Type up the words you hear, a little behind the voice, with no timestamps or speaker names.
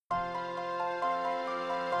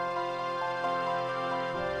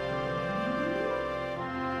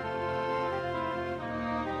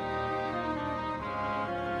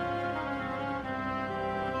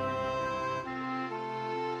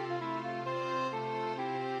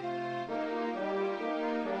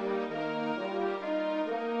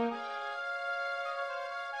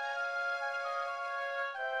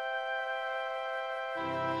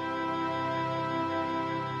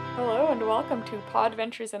welcome to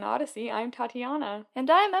Podventures in Odyssey. I'm Tatiana. And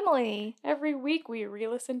I'm Emily. Every week we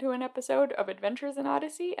re-listen to an episode of Adventures in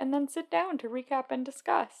Odyssey and then sit down to recap and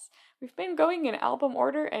discuss. We've been going in album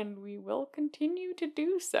order and we will continue to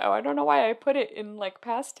do so. I don't know why I put it in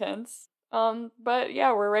past tense. But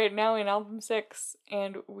yeah, we're right now in album 6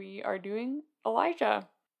 and we are doing Elijah,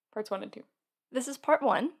 parts 1 and 2. This is part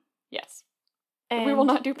 1. Yes. And we will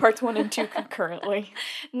not do parts 1 and 2 concurrently.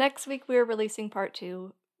 Next week we're releasing part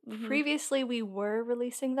 2. Mm-hmm. Previously we were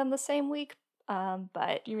releasing them the same week,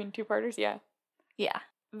 but... You mean two-parters? Yeah. Yeah.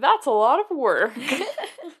 That's a lot of work.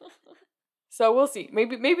 So we'll see.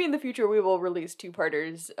 Maybe in the future we will release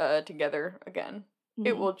two-parters together again. Mm-hmm.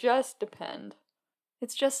 It will just depend.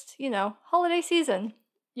 It's just, holiday season.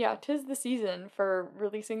 Yeah, 'tis the season for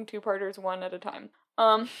releasing two-parters one at a time.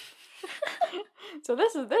 So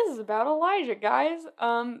this is about Elijah, guys.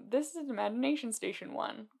 This is Imagination Station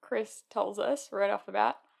 1. Chris tells us right off the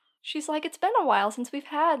bat. She's like, it's been a while since we've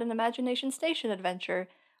had an Imagination Station adventure,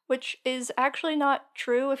 which is actually not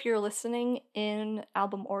true if you're listening in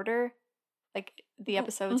album order. Like, the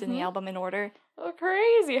episodes in the album in order. Oh,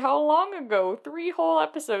 crazy. How long ago? 3 whole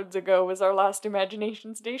episodes ago was our last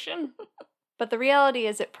Imagination Station. But the reality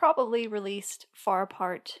is it probably released far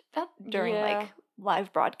apart during,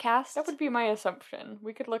 live broadcasts. That would be my assumption.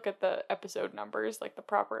 We could look at the episode numbers, the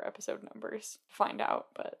proper episode numbers, to find out,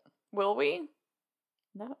 but will we?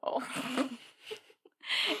 No.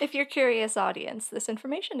 If you're curious, audience, this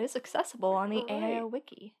information is accessible on the AIO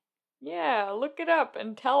Wiki. Yeah, look it up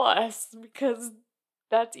and tell us, because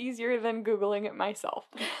that's easier than Googling it myself.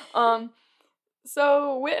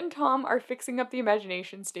 So Whit and Tom are fixing up the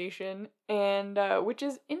Imagination Station, and which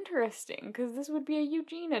is interesting, because this would be a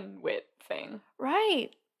Eugene and Whit thing. Right.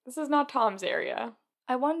 This is not Tom's area.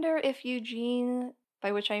 I wonder if Eugene,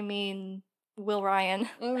 by which I mean Will Ryan,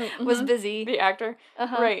 was busy. The actor.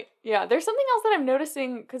 Uh-huh. Right, yeah. There's something else that I'm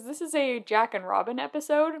noticing, because this is a Jack and Robin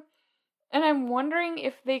episode, and I'm wondering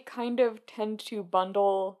if they kind of tend to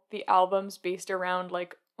bundle the albums based around,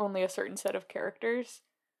 only a certain set of characters.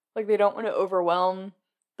 They don't want to overwhelm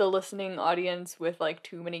the listening audience with,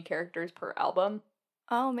 too many characters per album.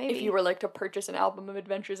 Oh, maybe. If you were, to purchase an album of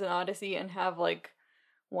Adventures in Odyssey and have,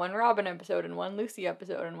 one Robin episode and one Lucy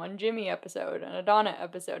episode and one Jimmy episode and a Donna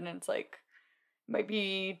episode, and it's, might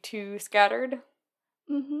be too scattered.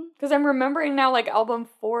 Mm-hmm. Because I'm remembering now, album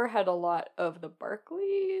 4 had a lot of the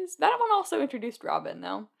Barclays. That one also introduced Robin,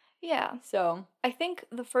 though. Yeah. So I think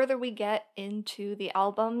the further we get into the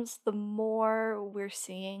albums, the more we're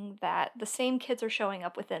seeing that the same kids are showing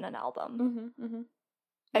up within an album. Mm-hmm, mm-hmm.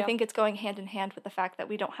 I Yeah. think it's going hand in hand with the fact that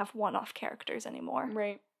we don't have one-off characters anymore.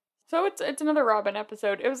 Right. So it's another Robin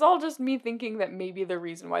episode. It was all just me thinking that maybe the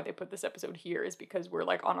reason why they put this episode here is because we're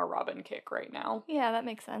on a Robin kick right now. Yeah, that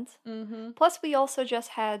makes sense. Mm-hmm. Plus, we also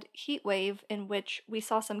just had Heatwave, in which we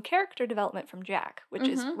saw some character development from Jack, which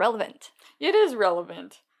is relevant. It is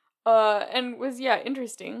relevant. And was,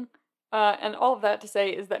 interesting. And all of that to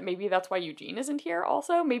say is that maybe that's why Eugene isn't here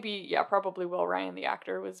also. Maybe, probably Will Ryan, the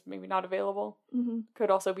actor, was maybe not available. Mm-hmm.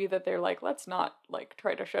 Could also be that they're let's not,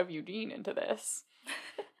 try to shove Eugene into this.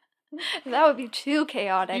 That would be too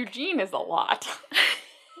chaotic. Eugene is a lot.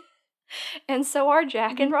 And so are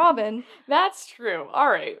Jack and Robin. That's true. All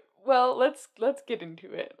right. Well, let's get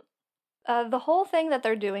into it. The whole thing that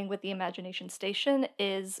they're doing with the Imagination Station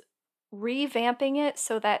is revamping it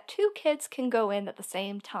so that 2 kids can go in at the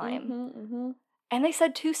same time. Mm-hmm, mm-hmm. And they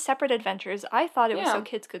said 2 separate adventures. I thought it was so Yeah.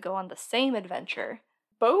 kids could go on the same adventure.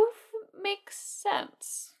 Both make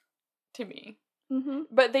sense to me. Mm-hmm.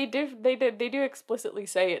 But they do explicitly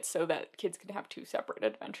say it's so that kids can have 2 separate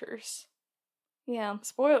adventures. Yeah.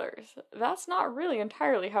 Spoilers. That's not really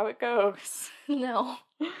entirely how it goes. No.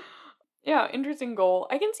 Yeah, interesting goal.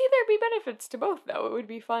 I can see there'd be benefits to both, though. It would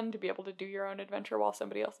be fun to be able to do your own adventure while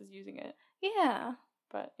somebody else is using it. Yeah.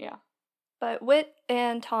 But, yeah. But Whit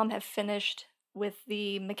and Tom have finished with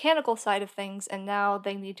the mechanical side of things, and now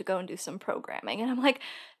they need to go and do some programming. And I'm like,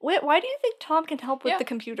 Whit, why do you think Tom can help with the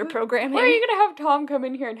computer programming? Why are you gonna have Tom come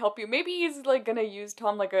in here and help you? Maybe he's, gonna use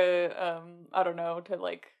Tom like a, I don't know, to,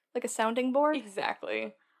 Like a sounding board?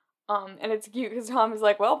 Exactly. And it's cute because Tom is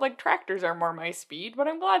well, tractors are more my speed, but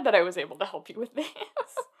I'm glad that I was able to help you with this.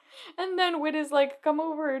 And then Whit is come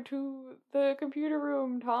over to the computer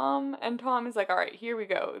room, Tom. And Tom is all right, here we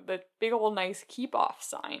go. The big old nice keep off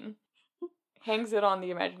sign. Hangs it on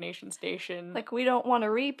the Imagination Station. We don't want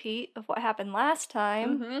a repeat of what happened last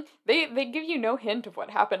time. Mm-hmm. They give you no hint of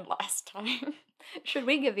what happened last time. Should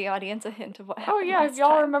we give the audience a hint of what happened Oh yeah, last if y'all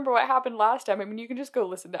time? remember what happened last time, you can just go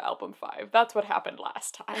listen to album 5. That's what happened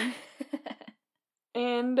last time.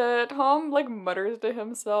 And Tom, mutters to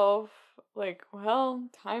himself, like, well,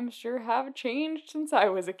 times sure have changed since I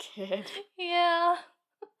was a kid. Yeah.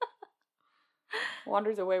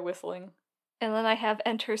 Wanders away whistling. And then I have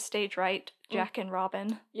enter stage right, Jack and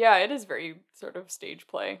Robin. Yeah, it is very sort of stage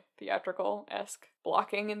play, theatrical-esque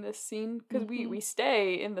blocking in this scene, because we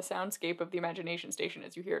stay in the soundscape of the imagination station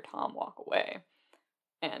as you hear Tom walk away.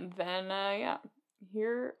 And then, yeah,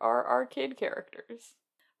 here are our kid characters.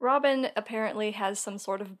 Robin apparently has some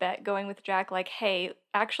sort of bet going with Jack, like, hey,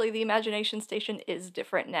 actually the imagination station is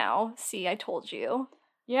different now. See, I told you.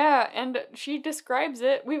 Yeah, and she describes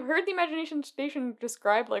it. We've heard the imagination station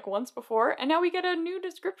described like once before, and now we get a new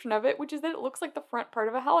description of it, which is that it looks like the front part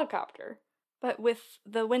of a helicopter. But with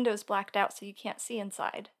the windows blacked out so you can't see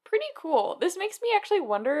inside. Pretty cool. This makes me actually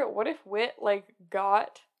wonder, what if Whit, like,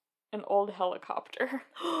 got an old helicopter?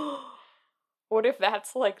 What if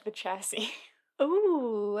that's, like, the chassis?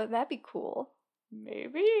 Ooh, that'd be cool.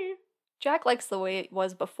 Maybe. Jack likes the way it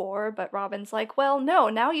was before, but Robin's like, well, no,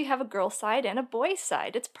 now you have a girl's side and a boy's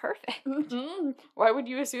side. It's perfect. Why would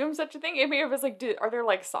you assume such a thing? I mean, it was like, are there,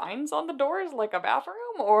 like, signs on the doors, like a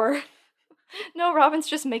bathroom, or... No, Robin's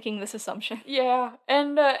just making this assumption. Yeah,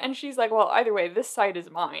 and she's like, well, either way, this side is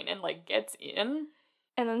mine, and, like, gets in.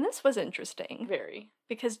 And then this was interesting. Very.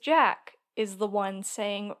 Because Jack is the one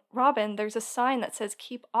saying, Robin, there's a sign that says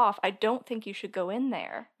keep off. I don't think you should go in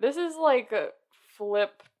there. This is, like, a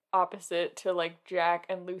flip opposite to, like, Jack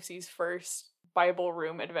and Lucy's first Bible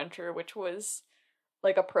room adventure, which was,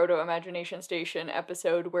 like, a proto-imagination station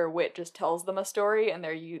episode where Whit just tells them a story, and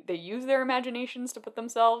they use their imaginations to put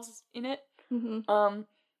themselves in it. Mm-hmm.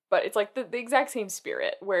 But it's like the exact same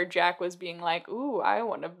spirit where Jack was being like, ooh, I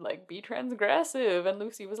want to like be transgressive, and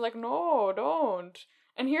Lucy was like, no, don't.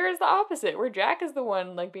 And here is the opposite, where Jack is the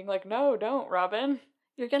one like being like, no, don't, Robin.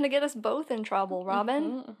 You're gonna get us both in trouble,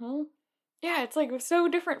 Robin. Yeah, it's like so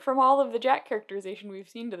different from all of the Jack characterization we've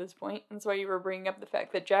seen to this point. That's why you were bringing up the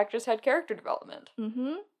fact that Jack just had character development.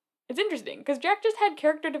 It's interesting, because Jack just had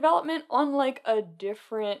character development on like a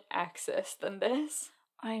different axis than this.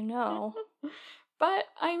 I know. But,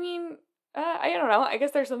 I mean, I don't know. I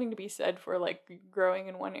guess there's something to be said for, like, growing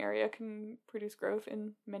in one area can produce growth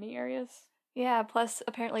in many areas. Yeah, plus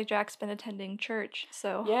apparently Jack's been attending church,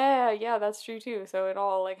 so... Yeah, that's true, too. So it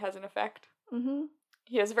all, like, has an effect.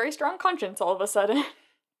 He has a very strong conscience all of a sudden.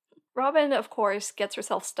 Robin, of course, gets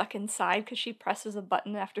herself stuck inside because she presses a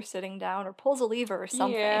button after sitting down or pulls a lever or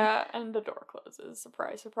something. Yeah, and the door closes.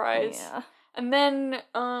 Surprise, surprise. Yeah. And then,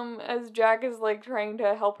 as Jack is, like, trying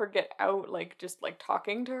to help her get out, like, just, like,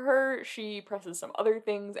 talking to her, she presses some other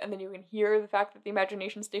things, and then you can hear the fact that the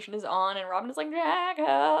imagination station is on, and Robin is like, Jack,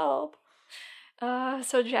 help!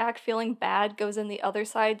 So Jack, feeling bad, goes in the other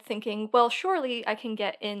side, thinking, well, surely I can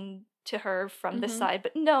get in to her from this side,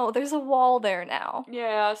 but no, there's a wall there now.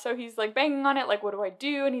 Yeah, so he's, like, banging on it, like, what do I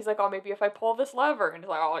do? And he's like, oh, maybe if I pull this lever, and he's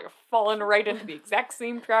like, oh, you're falling right into the exact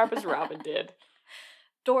same trap as Robin did.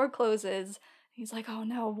 Door closes. He's like, oh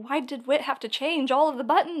no, why did Whit have to change all of the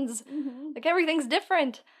buttons? Like, everything's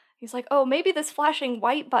different. He's like, oh, maybe this flashing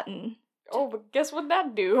white button. Oh, but guess what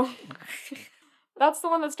that do? That's the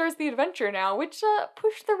one that starts the adventure now, which,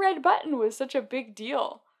 push the red button was such a big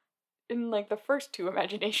deal in, like, the first 2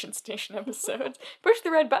 Imagination Station episodes. Push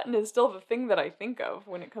the red button is still the thing that I think of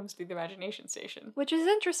when it comes to the Imagination Station. Which is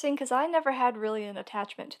interesting, because I never had really an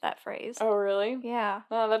attachment to that phrase. Oh, really? Yeah.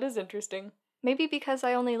 Oh, that is interesting. Maybe because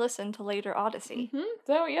I only listened to later Odyssey.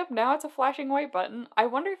 So, yep, now it's a flashing white button. I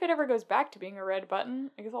wonder if it ever goes back to being a red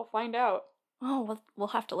button. I guess I'll find out. Oh, we'll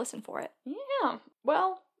have to listen for it. Yeah.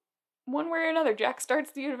 Well, one way or another, Jack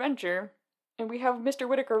starts the adventure. And we have Mr.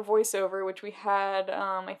 Whittaker voiceover, which we had,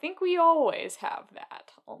 I think we always have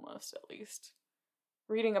that, almost at least.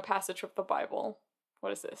 Reading a passage of the Bible.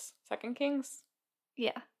 What is this? 2 Kings?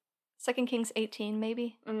 Yeah. 2 Kings 18,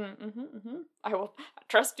 maybe? I will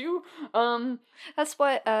trust you. That's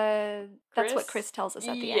what Chris tells us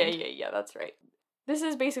at the end. Yeah, that's right. This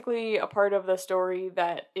is basically a part of the story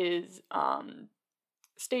that is,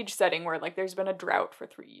 stage setting where, like, there's been a drought for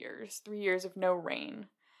 3 years. 3 years of no rain.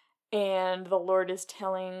 And the Lord is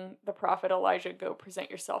telling the prophet Elijah, go present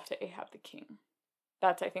yourself to Ahab the king.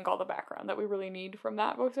 That's, I think, all the background that we really need from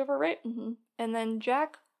that voiceover, right? And then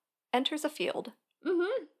Jack enters a field.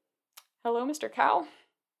 Hello, Mr. Cow.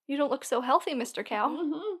 You don't look so healthy, Mr. Cow.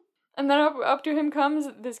 And then up to him comes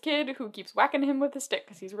this kid who keeps whacking him with a stick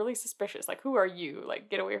because he's really suspicious. Like, who are you? Like,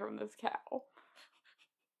 get away from this cow.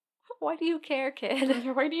 Why do you care, kid?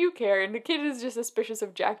 Why do you care? And the kid is just suspicious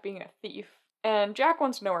of Jack being a thief. And Jack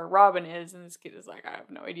wants to know where Robin is, and this kid is like, I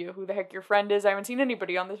have no idea who the heck your friend is. I haven't seen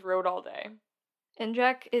anybody on this road all day. And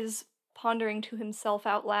Jack is pondering to himself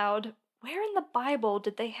out loud, where in the Bible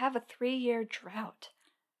did they have a 3-year drought?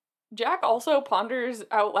 Jack also ponders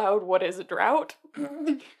out loud what is a drought.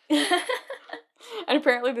 And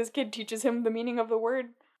apparently this kid teaches him the meaning of the word.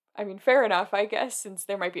 I mean, fair enough, I guess, since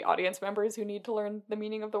there might be audience members who need to learn the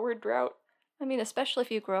meaning of the word drought. I mean, especially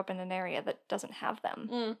if you grow up in an area that doesn't have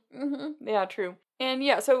them. Yeah, true. And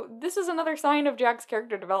yeah, so this is another sign of Jack's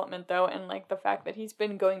character development, though, and like the fact that he's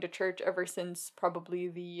been going to church ever since probably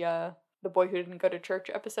the boy who didn't go to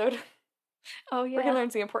church episode. Oh, yeah. Where he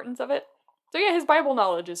learns the importance of it. So yeah, his Bible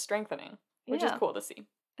knowledge is strengthening, which is cool to see.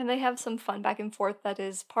 And they have some fun back and forth that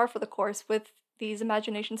is par for the course with these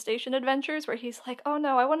Imagination Station adventures where he's like, oh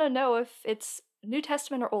no, I want to know if it's New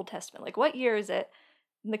Testament or Old Testament. Like, what year is it?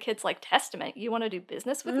 And the kid's like, Testament? You want to do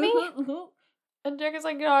business with me? And Jack is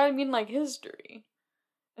like, no, I mean like history.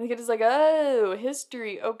 And the kid is like, oh,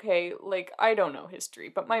 history, okay, like, I don't know history,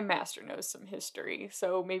 but my master knows some history,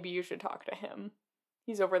 so maybe you should talk to him.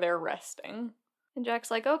 He's over there resting. And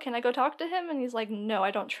Jack's like, oh, can I go talk to him? And he's like, no,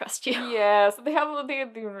 I don't trust you. Yeah, so they have a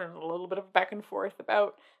little bit of back and forth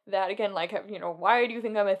about that. Again, like, why do you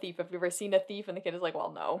think I'm a thief? Have you ever seen a thief? And the kid is like,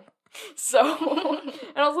 well, no. So,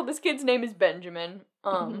 and also this kid's name is Benjamin.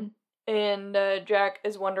 And Jack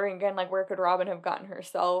is wondering again, like, where could Robin have gotten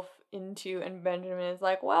herself into? And Benjamin is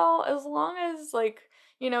like, well, as long as, like,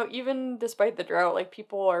 even despite the drought, like,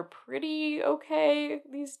 people are pretty okay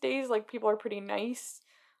these days. Like, people are pretty nice.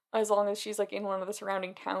 As long as she's, like, in one of the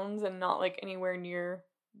surrounding towns and not, like, anywhere near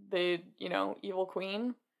the, evil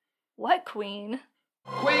queen. What queen?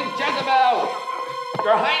 Queen Jezebel!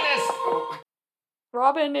 Your Highness!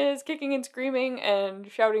 Robin is kicking and screaming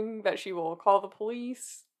and shouting that she will call the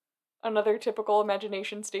police. Another typical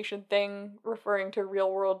Imagination Station thing, referring to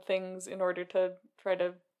real-world things in order to try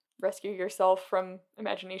to rescue yourself from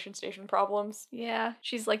Imagination Station problems. Yeah,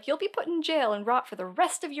 she's like, you'll be put in jail and rot for the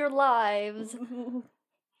rest of your lives.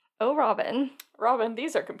 Oh, Robin. Robin,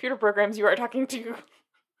 these are computer programs you are talking to.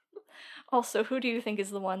 Also, who do you think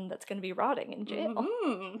is the one that's going to be rotting in jail?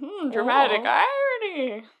 Dramatic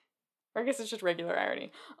irony. Or I guess it's just regular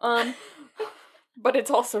irony. But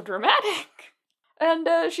it's also dramatic. And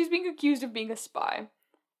she's being accused of being a spy,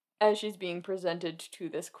 as she's being presented to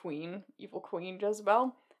this queen, evil Queen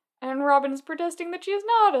Jezebel. And Robin is protesting that she is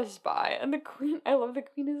not a spy. And the queen, I love the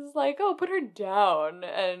queen, is like, oh, put her down.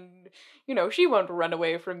 And, she won't run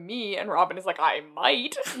away from me. And Robin is like, I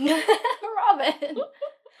might. Robin!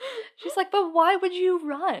 She's like, but why would you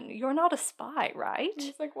run? You're not a spy, right?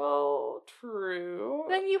 He's like, well, true.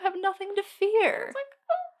 Then you have nothing to fear. It's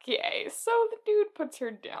like, okay. So the dude puts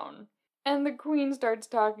her down. And the queen starts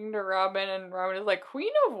talking to Robin, and Robin is like,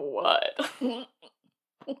 queen of what?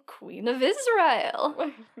 Queen of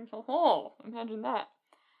Israel. Oh, imagine that.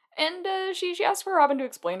 And she asks for Robin to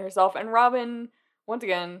explain herself, and Robin, once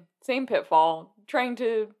again, same pitfall, trying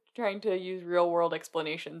to use real-world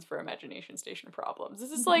explanations for Imagination Station problems.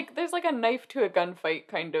 This is like, there's like a knife to a gunfight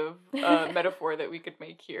kind of metaphor that we could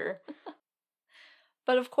make here.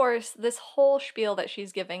 But of course, this whole spiel that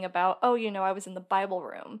she's giving about, oh, I was in the Bible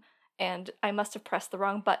room, and I must have pressed the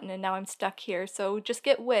wrong button and now I'm stuck here, so just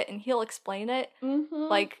get Wit and he'll explain it.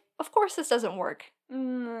 Like, of course this doesn't work. No.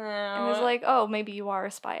 And it's like, oh, maybe you are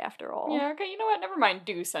a spy after all. Yeah, okay, you know what? Never mind.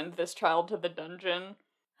 Do send this child to the dungeon.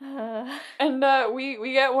 And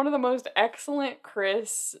we get one of the most excellent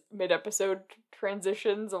Chris mid-episode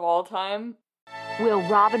transitions of all time. Will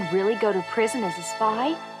Robin really go to prison as a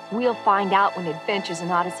spy? We'll find out when Adventures in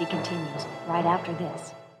Odyssey continues, right after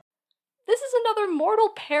this. This is another Mortal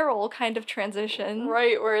Peril kind of transition.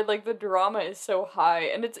 Right, where, like, the drama is so high.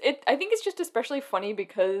 And I think it's just especially funny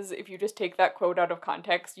because if you just take that quote out of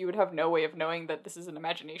context, you would have no way of knowing that this is an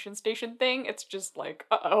Imagination Station thing. It's just like,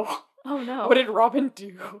 uh-oh. Oh, no. What did Robin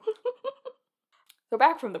do? So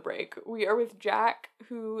back from the break, we are with Jack,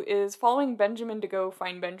 who is following Benjamin to go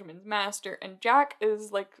find Benjamin's master, and Jack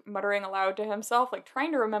is, like, muttering aloud to himself, like,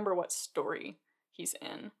 trying to remember what story he's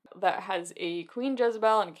in. That has a Queen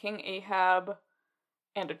Jezebel and a King Ahab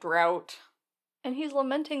and a drought. And he's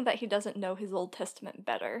lamenting that he doesn't know his Old Testament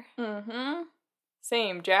better.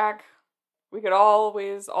 Same, Jack. We could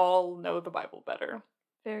always all know the Bible better.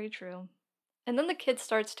 Very true. And then the kid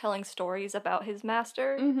starts telling stories about his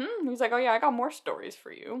master. He's like, oh yeah, I got more stories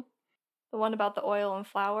for you. The one about the oil and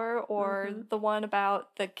flour, or the one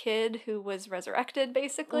about the kid who was resurrected,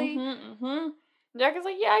 basically. Jack is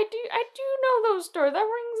like, yeah, I do know those stories. That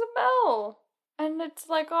rings a bell. And it's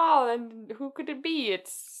like, oh, and who could it be?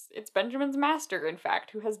 It's Benjamin's master, in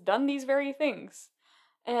fact, who has done these very things.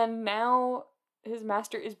 And now his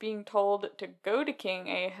master is being told to go to King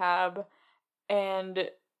Ahab,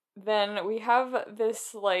 and then we have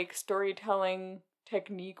this, like, storytelling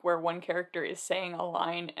technique where one character is saying a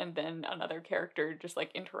line and then another character just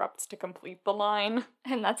like interrupts to complete the line.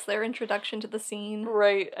 And that's their introduction to the scene.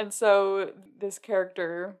 Right, and so this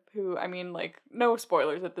character, who, I mean, like, no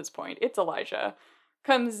spoilers at this point, it's Elijah,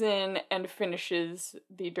 comes in and finishes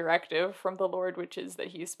the directive from the Lord, which is that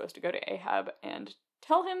he is supposed to go to Ahab and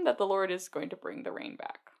tell him that the Lord is going to bring the rain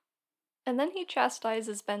back. And then he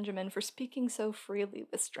chastises Benjamin for speaking so freely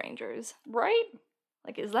with strangers. Right?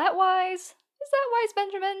 Like, is that wise? Is that wise,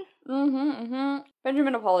 Benjamin?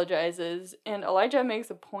 Benjamin apologizes, and Elijah makes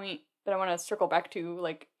a point that I want to circle back to,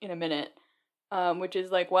 like, in a minute, which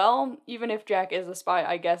is like, well, even if Jack is a spy,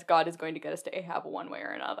 I guess God is going to get us to Ahab one way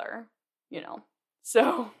or another, you know.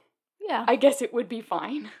 So, yeah, I guess it would be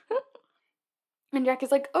fine. And Jack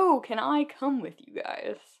is like, oh, can I come with you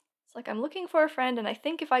guys? It's like, I'm looking for a friend, and I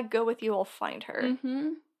think if I go with you, I'll find her.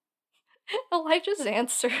 Elijah's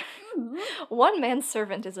answer, one man's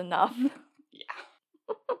servant is enough.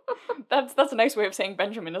 Yeah. That's a nice way of saying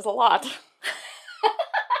Benjamin is a lot.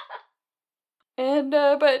 And,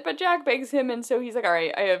 but Jack begs him, and so he's like,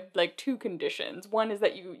 alright, I have, like, 2 conditions. One is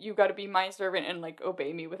that you gotta be my servant and, like,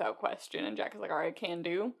 obey me without question, and Jack is like, alright, can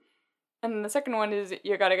do. And then the second one is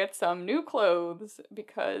you gotta get some new clothes,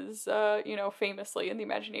 because, you know, famously in the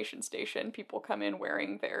Imagination Station, people come in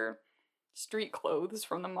wearing their street clothes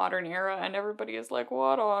from the modern era, and everybody is like,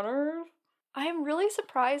 what on earth? I'm really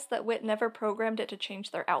surprised that Whit never programmed it to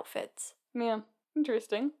change their outfits. Yeah,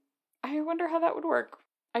 interesting. I wonder how that would work.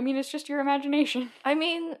 I mean, it's just your imagination. I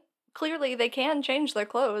mean, clearly they can change their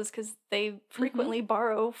clothes because they frequently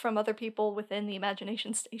borrow from other people within the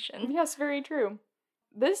Imagination Station. Yes, very true.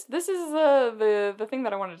 This is the thing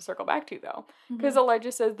that I wanted to circle back to, though. Because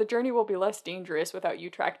Elijah says the journey will be less dangerous without you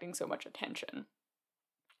attracting so much attention.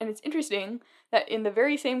 And it's interesting that in the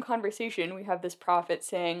very same conversation, we have this prophet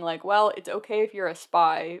saying, like, well, it's okay if you're a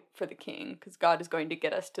spy for the king, because God is going to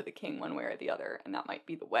get us to the king one way or the other, and that might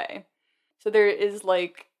be the way. So there is,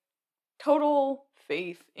 like, total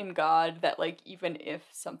faith in God that, like, even if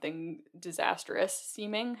something disastrous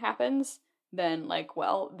seeming happens, then, like,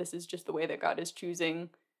 well, this is just the way that God is choosing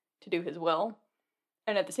to do his will.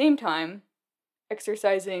 And at the same time,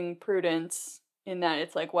 exercising prudence in that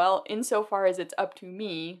it's like, well, insofar as it's up to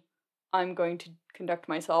me, I'm going to conduct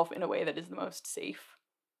myself in a way that is the most safe,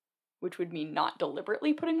 which would mean not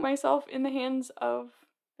deliberately putting myself in the hands of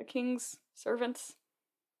the king's servants,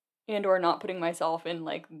 and or not putting myself in,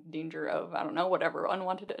 like, danger of, I don't know, whatever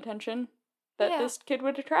unwanted attention that this kid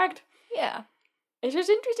would attract. Yeah. It's just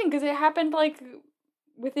interesting because it happened, like,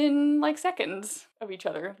 within, like, seconds of each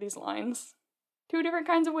other, these lines. 2 different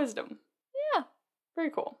kinds of wisdom. Yeah. Very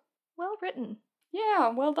cool. Well written. Yeah,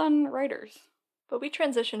 well done, writers. But we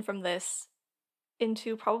transition from this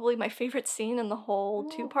into probably my favorite scene in the whole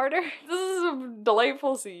two-parter. This is a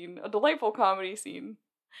delightful scene, a delightful comedy scene.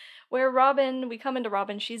 Where Robin, we come into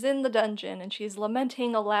Robin, she's in the dungeon, and she's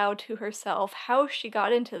lamenting aloud to herself how she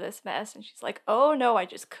got into this mess, and she's like, oh no, I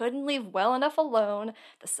just couldn't leave well enough alone,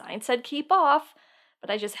 the sign said keep off, but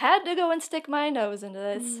I just had to go and stick my nose into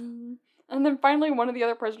this. And then finally one of the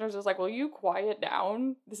other prisoners is like, will you quiet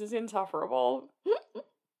down? This is insufferable.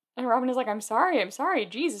 And Robin is like, I'm sorry,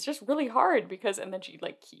 geez, it's just really hard, because, and then she,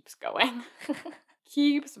 like, keeps going.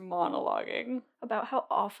 Keeps monologuing about how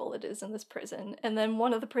awful it is in this prison, and then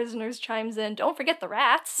one of the prisoners chimes in, don't forget the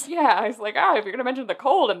rats. Yeah, he's like, if you're gonna mention the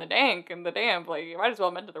cold and the dank and the damp, like, you might as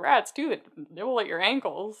well mention the rats too that nibble at your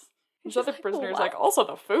ankles. This other prisoner's like, also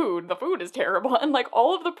the food is terrible, and, like,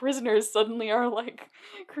 all of the prisoners suddenly are, like,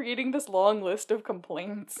 creating this long list of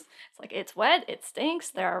complaints. It's like, it's wet, it stinks,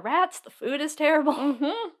 there are rats, the food is terrible.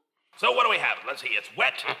 So what do we have? Let's see, it's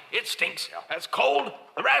wet, it stinks, it's cold,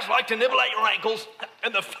 the rats like to nibble at your ankles,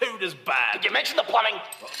 and the food is bad. Did you mention the plumbing?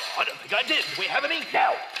 I don't think I did. Do we have any?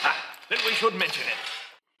 No. Then we should mention it.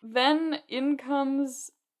 Then in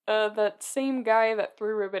comes that same guy that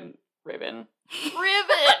threw ribbon in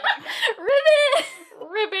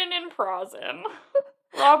prison.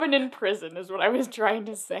 Robin in prison is what I was trying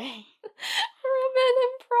to say. Ribbon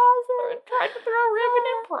in prison. Tried to throw ribbon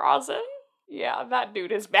in prison. Yeah, that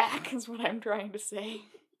dude is back, is what I'm trying to say.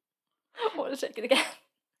 I want to take it again.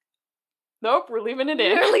 Nope, we're leaving it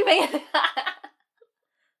in. You're leaving it.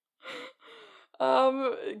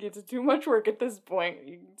 It's too much work at this point.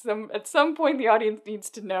 At some point, the audience needs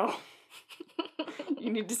to know.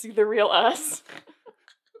 You need to see the real us.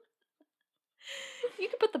 You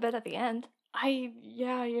could put the bit at the end.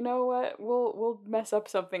 Yeah, you know what? We'll mess up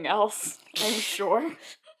something else, I'm sure.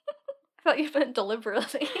 I thought you meant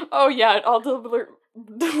deliberately. Oh yeah, I'll deliberately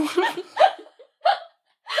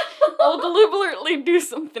do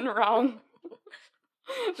something wrong.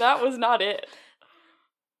 That was not it.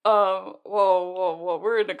 Whoa,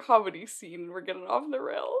 we're in a comedy scene. We're getting off the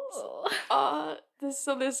rails.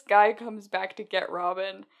 This guy comes back to get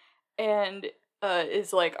Robin, and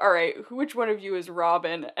is like, all right, which one of you is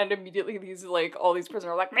Robin? And immediately all these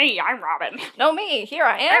prisoners are like, me, I'm Robin. No, me, here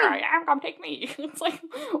I Here am. I am, come take me. It's like,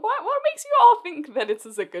 what makes you all think that this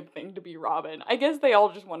is a good thing to be Robin? I guess they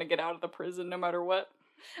all just want to get out of the prison no matter what.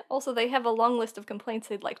 Also, they have a long list of complaints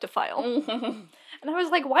they'd like to file. And I was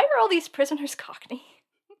like, why are all these prisoners Cockney?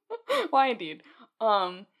 Why indeed.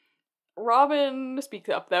 Robin speaks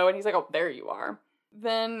up though, and he's like, oh, there you are.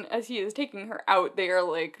 Then, as he is taking her out, they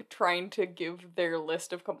are, trying to give their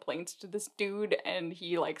list of complaints to this dude, and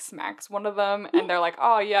he, smacks one of them, and they're like,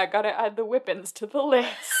 oh yeah, gotta add the whippins to the list.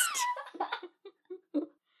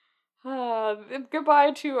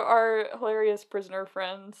 Goodbye to our hilarious prisoner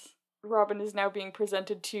friends. Robin is now being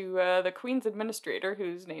presented to the Queen's administrator,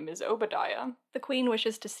 whose name is Obadiah. The Queen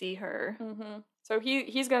wishes to see her. Mm-hmm. So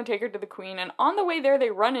he's gonna take her to the Queen, and on the way there,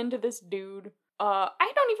 they run into this dude.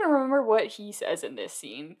 I don't even remember what he says in this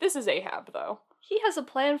scene. This is Ahab, though. He has a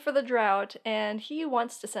plan for the drought, and he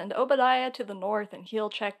wants to send Obadiah to the north, and he'll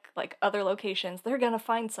check, other locations. They're gonna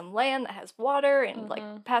find some land that has water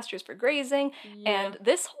and, pastures for grazing. Yeah. And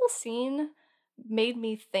this whole scene made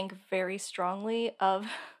me think very strongly of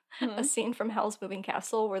a scene from Howl's Moving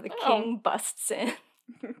Castle where the king busts in.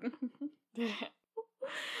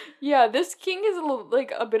 Yeah, this king is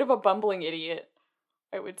a bit of a bumbling idiot,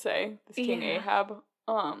 I would say. This King Ahab.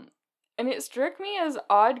 And it struck me as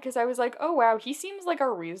odd because I was like, oh wow, he seems like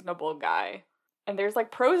a reasonable guy. And there's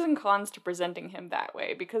pros and cons to presenting him that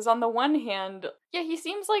way, because on the one hand, yeah, he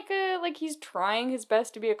seems like he's trying his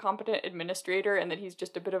best to be a competent administrator and that he's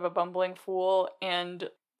just a bit of a bumbling fool, and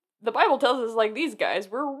the Bible tells us these guys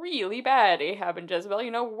were really bad, Ahab and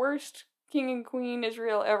Jezebel, worst king and queen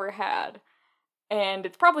Israel ever had. And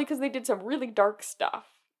it's probably because they did some really dark stuff.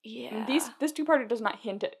 Yeah. This two-parter does not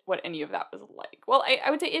hint at what any of that was like. Well,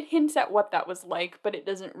 I would say it hints at what that was like, but it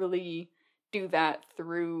doesn't really do that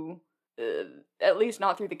through, at least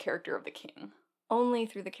not through the character of the king. Only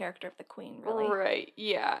through the character of the queen, really. Right,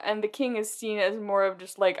 yeah. And the king is seen as more of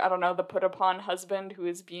just I don't know, the put-upon husband who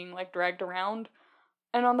is being dragged around.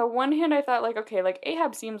 And on the one hand, I thought okay,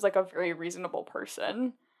 Ahab seems like a very reasonable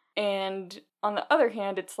person. And on the other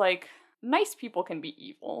hand, it's nice people can be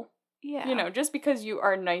evil. Yeah. Just because you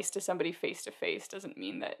are nice to somebody face to face doesn't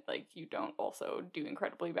mean that, you don't also do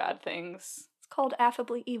incredibly bad things. It's called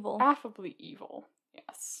affably evil. Affably evil,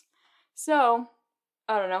 yes. So,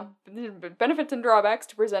 I don't know, benefits and drawbacks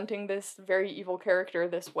to presenting this very evil character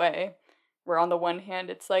this way. Where on the one hand,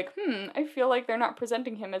 it's I feel like they're not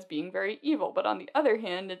presenting him as being very evil. But on the other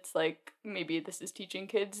hand, it's maybe this is teaching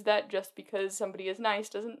kids that just because somebody is nice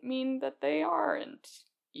doesn't mean that they aren't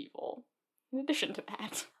evil. In addition to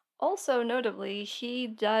that. Also, notably, he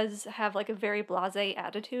does have a very blasé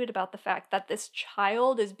attitude about the fact that this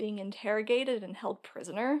child is being interrogated and held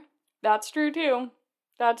prisoner. That's true too.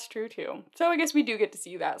 So I guess we do get to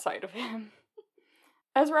see that side of him.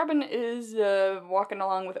 As Robin is walking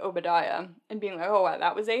along with Obadiah and being oh, wow,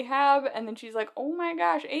 that was Ahab, and then she's like, oh my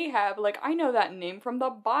gosh, Ahab, I know that name from the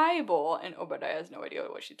Bible, and Obadiah has no idea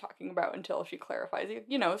what she's talking about until she clarifies,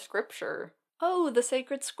 scripture. Oh, the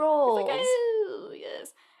sacred scrolls. He's oh,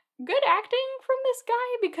 yes. Good acting from this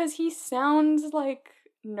guy because he sounds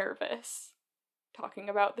nervous talking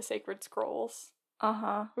about the sacred scrolls.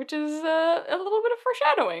 Uh-huh. Which is a little bit of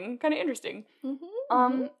foreshadowing, kind of interesting.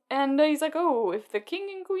 Mm-hmm. And he's like, oh, if the king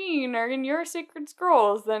and queen are in your sacred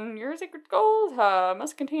scrolls, then your sacred scrolls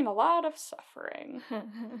must contain a lot of suffering.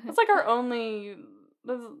 It's our only,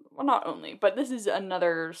 well, not only, but this is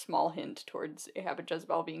another small hint towards Ahab and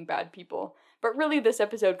Jezebel being bad people. But really, this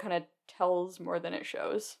episode kind of tells more than it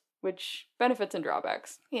shows, which benefits and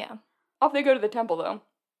drawbacks. Yeah. Off they go to the temple, though.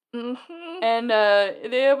 Mm-hmm. And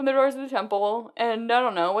they open the doors of the temple, and I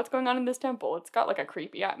don't know what's going on in this temple. It's got a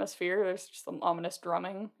creepy atmosphere. There's just some ominous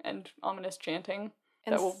drumming and ominous chanting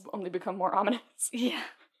that will only become more ominous. Yeah.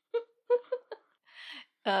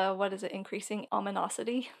 What is it? Increasing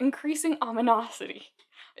ominosity? Increasing ominosity.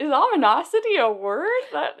 Is ominosity a word?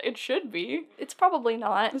 That it should be. It's probably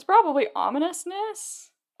not. It's probably ominousness.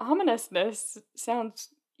 Ominousness sounds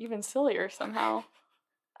even sillier somehow.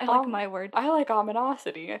 I like my word. I like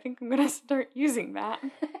ominosity. I think I'm gonna start using that.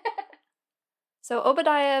 So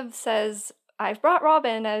Obadiah says, I've brought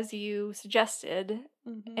Robin as you suggested,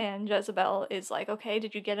 and Jezebel is like, okay,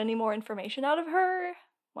 did you get any more information out of her?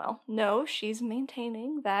 Well, no, she's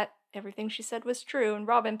maintaining that everything she said was true, and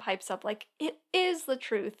Robin pipes up it is the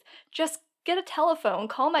truth. Just get a telephone,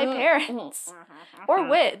 call my parents. Or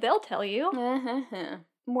Wit, they'll tell you.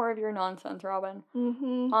 More of your nonsense, Robin.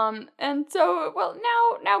 Mm-hmm. And so, well,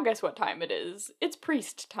 now guess what time it is. It's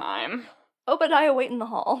priest time. Obadiah, wait in the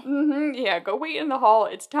hall. Yeah, go wait in the hall.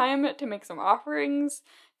 It's time to make some offerings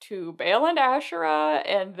to Baal and Asherah,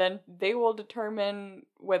 and then they will determine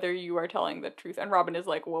whether you are telling the truth. And Robin is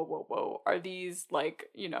like, whoa, whoa, whoa. Are these, like,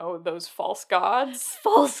 you know, those false gods?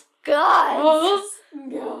 False gods! False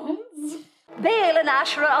gods? Baal and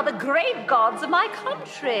Asherah are the great gods of my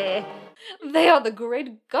country. They are the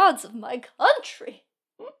great gods of my country.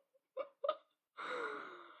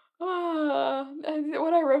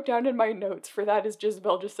 What I wrote down in my notes for that is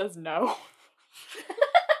Jezebel just says no.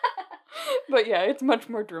 But yeah, it's much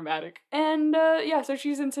more dramatic. And yeah, so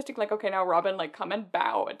she's insisting, like, okay, now Robin, like, come and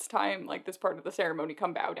bow. It's time, like, this part of the ceremony,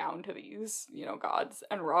 come bow down to these, you know, gods.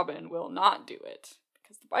 And Robin will not do it.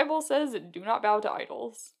 Because the Bible says, do not bow to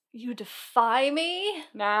idols. You defy me?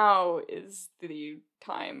 Now is the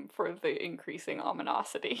time for the increasing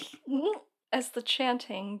ominosity. As the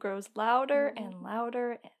chanting grows louder and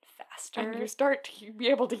louder and faster. And you start to be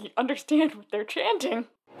able to understand what they're chanting.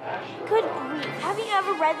 Good grief, have you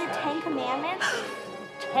ever read the Ten Commandments?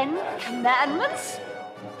 10 Commandments?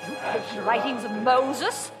 The writings of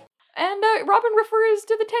Moses? And Robin refers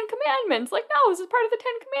to the 10 Commandments. Like, no, this is part of the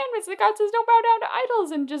 10 Commandments. The God says don't bow down to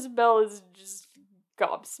idols. And Jezebel is just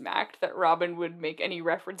gobsmacked that Robin would make any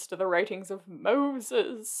reference to the writings of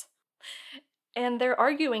Moses. And their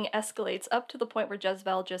arguing escalates up to the point where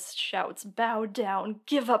Jezebel just shouts, "Bow down,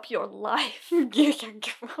 give up your life." Give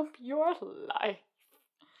up your life.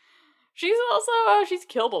 She's also, she's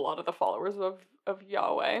killed a lot of the followers of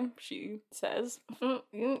Yahweh, she says.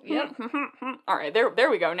 Yep. Alright, there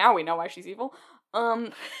we go. Now we know why she's evil.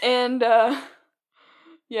 And,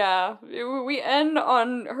 yeah, we end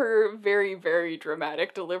on her very, very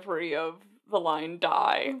dramatic delivery of the line,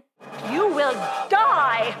 die. You will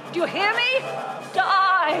die! Do you hear me?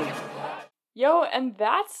 Die! Yo, and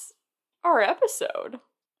that's our episode.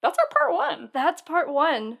 That's our part 1. That's part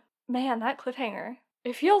 1. Man, that cliffhanger.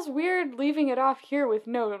 It feels weird leaving it off here with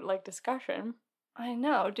no, like, discussion. I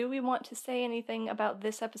know. Do we want to say anything about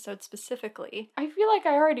this episode specifically? I feel like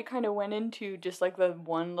I already kind of went into just, like, the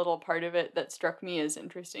one little part of it that struck me as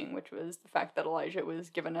interesting, which was the fact that Elijah was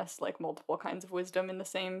giving us, like, multiple kinds of wisdom in the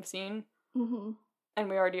same scene. Mm-hmm. And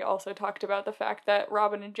we already also talked about the fact that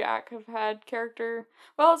Robin and Jack have had character...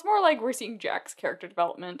 Well, it's more like we're seeing Jack's character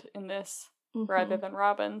development in this, rather than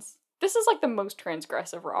Robin's. This is, like, the most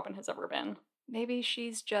transgressive Robin has ever been. Maybe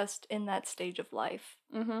she's just in that stage of life.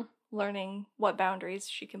 Mm-hmm. Learning what boundaries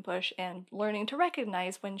she can push and learning to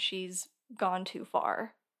recognize when she's gone too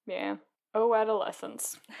far. Yeah. Oh,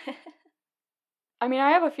 adolescence. I mean,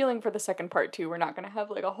 I have a feeling for the second part, too, we're not going to have,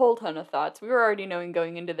 like, a whole ton of thoughts. We were already knowing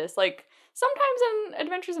going into this, like, sometimes an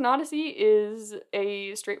Adventures in Odyssey is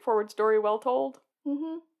a straightforward story well told.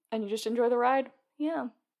 Mm-hmm. And you just enjoy the ride. Yeah.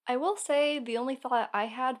 I will say the only thought I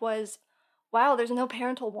had was, wow, there's no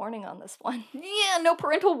parental warning on this one. Yeah, no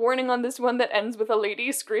parental warning on this one that ends with a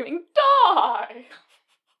lady screaming, "Die!"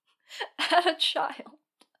 At a child.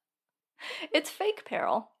 It's fake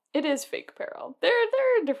peril. It is fake peril. There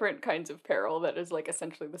are different kinds of peril that is, like,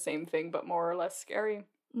 essentially the same thing, but more or less scary.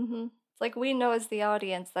 Mm-hmm. It's like we know as the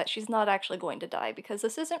audience that she's not actually going to die because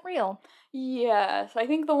this isn't real. Yes, I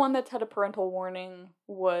think the one that's had a parental warning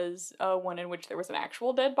was one in which there was an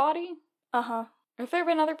actual dead body. Uh-huh. Have there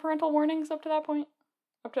been other parental warnings up to that point?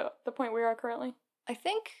 Up to the point we are currently? I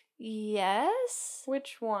think yes.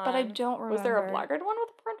 Which one? But I don't remember. Was there a Blackguard one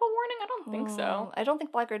with a parental warning? I don't think so. I don't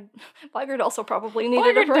think Blackguard also probably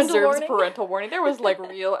needed Blackguard a parental deserves warning. parental warning. There was, like,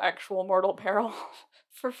 real, actual mortal peril.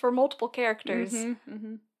 For multiple characters.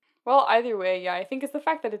 Mm-hmm. Well, either way, yeah, I think it's the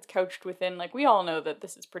fact that it's couched within, like, we all know that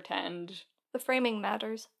this is pretend. The framing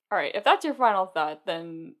matters. Alright, if that's your final thought,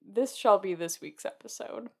 then this shall be this week's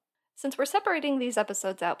episode. Since we're separating these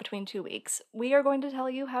episodes out between 2 weeks, we are going to tell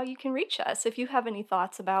you how you can reach us if you have any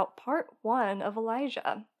thoughts about part 1 of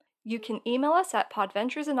Elijah. You can email us at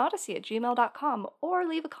podventuresinodyssey@gmail.com or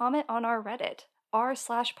leave a comment on our Reddit,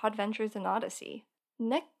 r/podventuresinodyssey.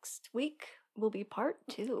 Next week will be part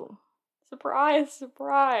 2. Surprise,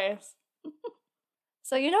 surprise.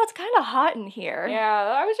 So you know it's kind of hot in here.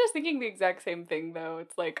 Yeah, I was just thinking the exact same thing, though.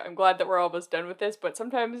 It's like, I'm glad that we're almost done with this, but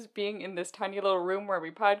sometimes being in this tiny little room where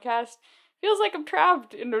we podcast feels like I'm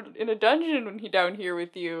trapped in a dungeon down here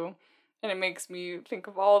with you. And it makes me think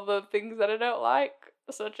of all the things that I don't like,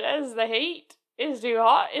 such as the heat is too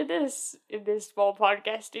hot in this small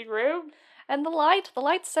podcasting room. And the light's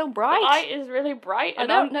so bright. The light is really bright. I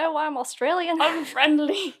don't know why I'm Australian.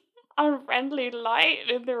 Unfriendly light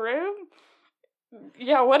in the room.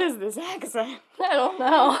 Yeah, what is this accent? I don't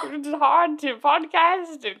know. It's hard to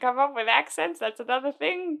podcast and come up with accents. That's another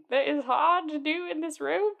thing that is hard to do in this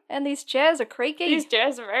room. And these chairs are creaky. These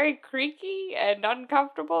chairs are very creaky and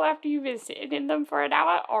uncomfortable after you've been sitting in them for an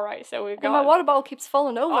hour. Alright, so we got... And my water bottle keeps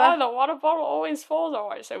falling over. Oh, the water bottle always falls.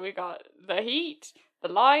 Alright, so we got the heat, the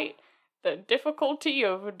light, the difficulty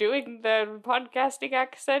of doing the podcasting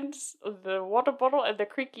accents, the water bottle, and the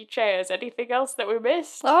creaky chairs. Anything else that we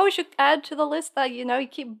missed? Oh, we should add to the list that, you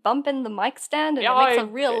keep bumping the mic stand and it makes a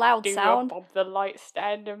real loud sound. Bump the light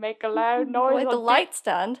stand and make a loud noise. Wait, the light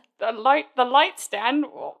stand? The light stand?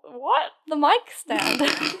 What? The mic stand.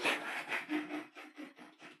 Didn't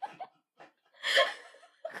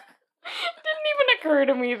even occur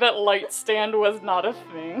to me that light stand was not a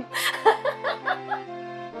thing.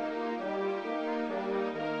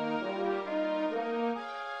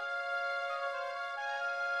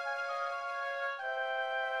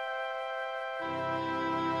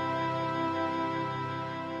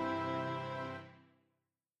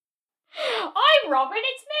 I'm Robin,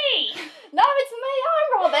 it's me! No, it's me, I'm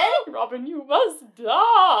Robin! Robin, you must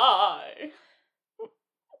die!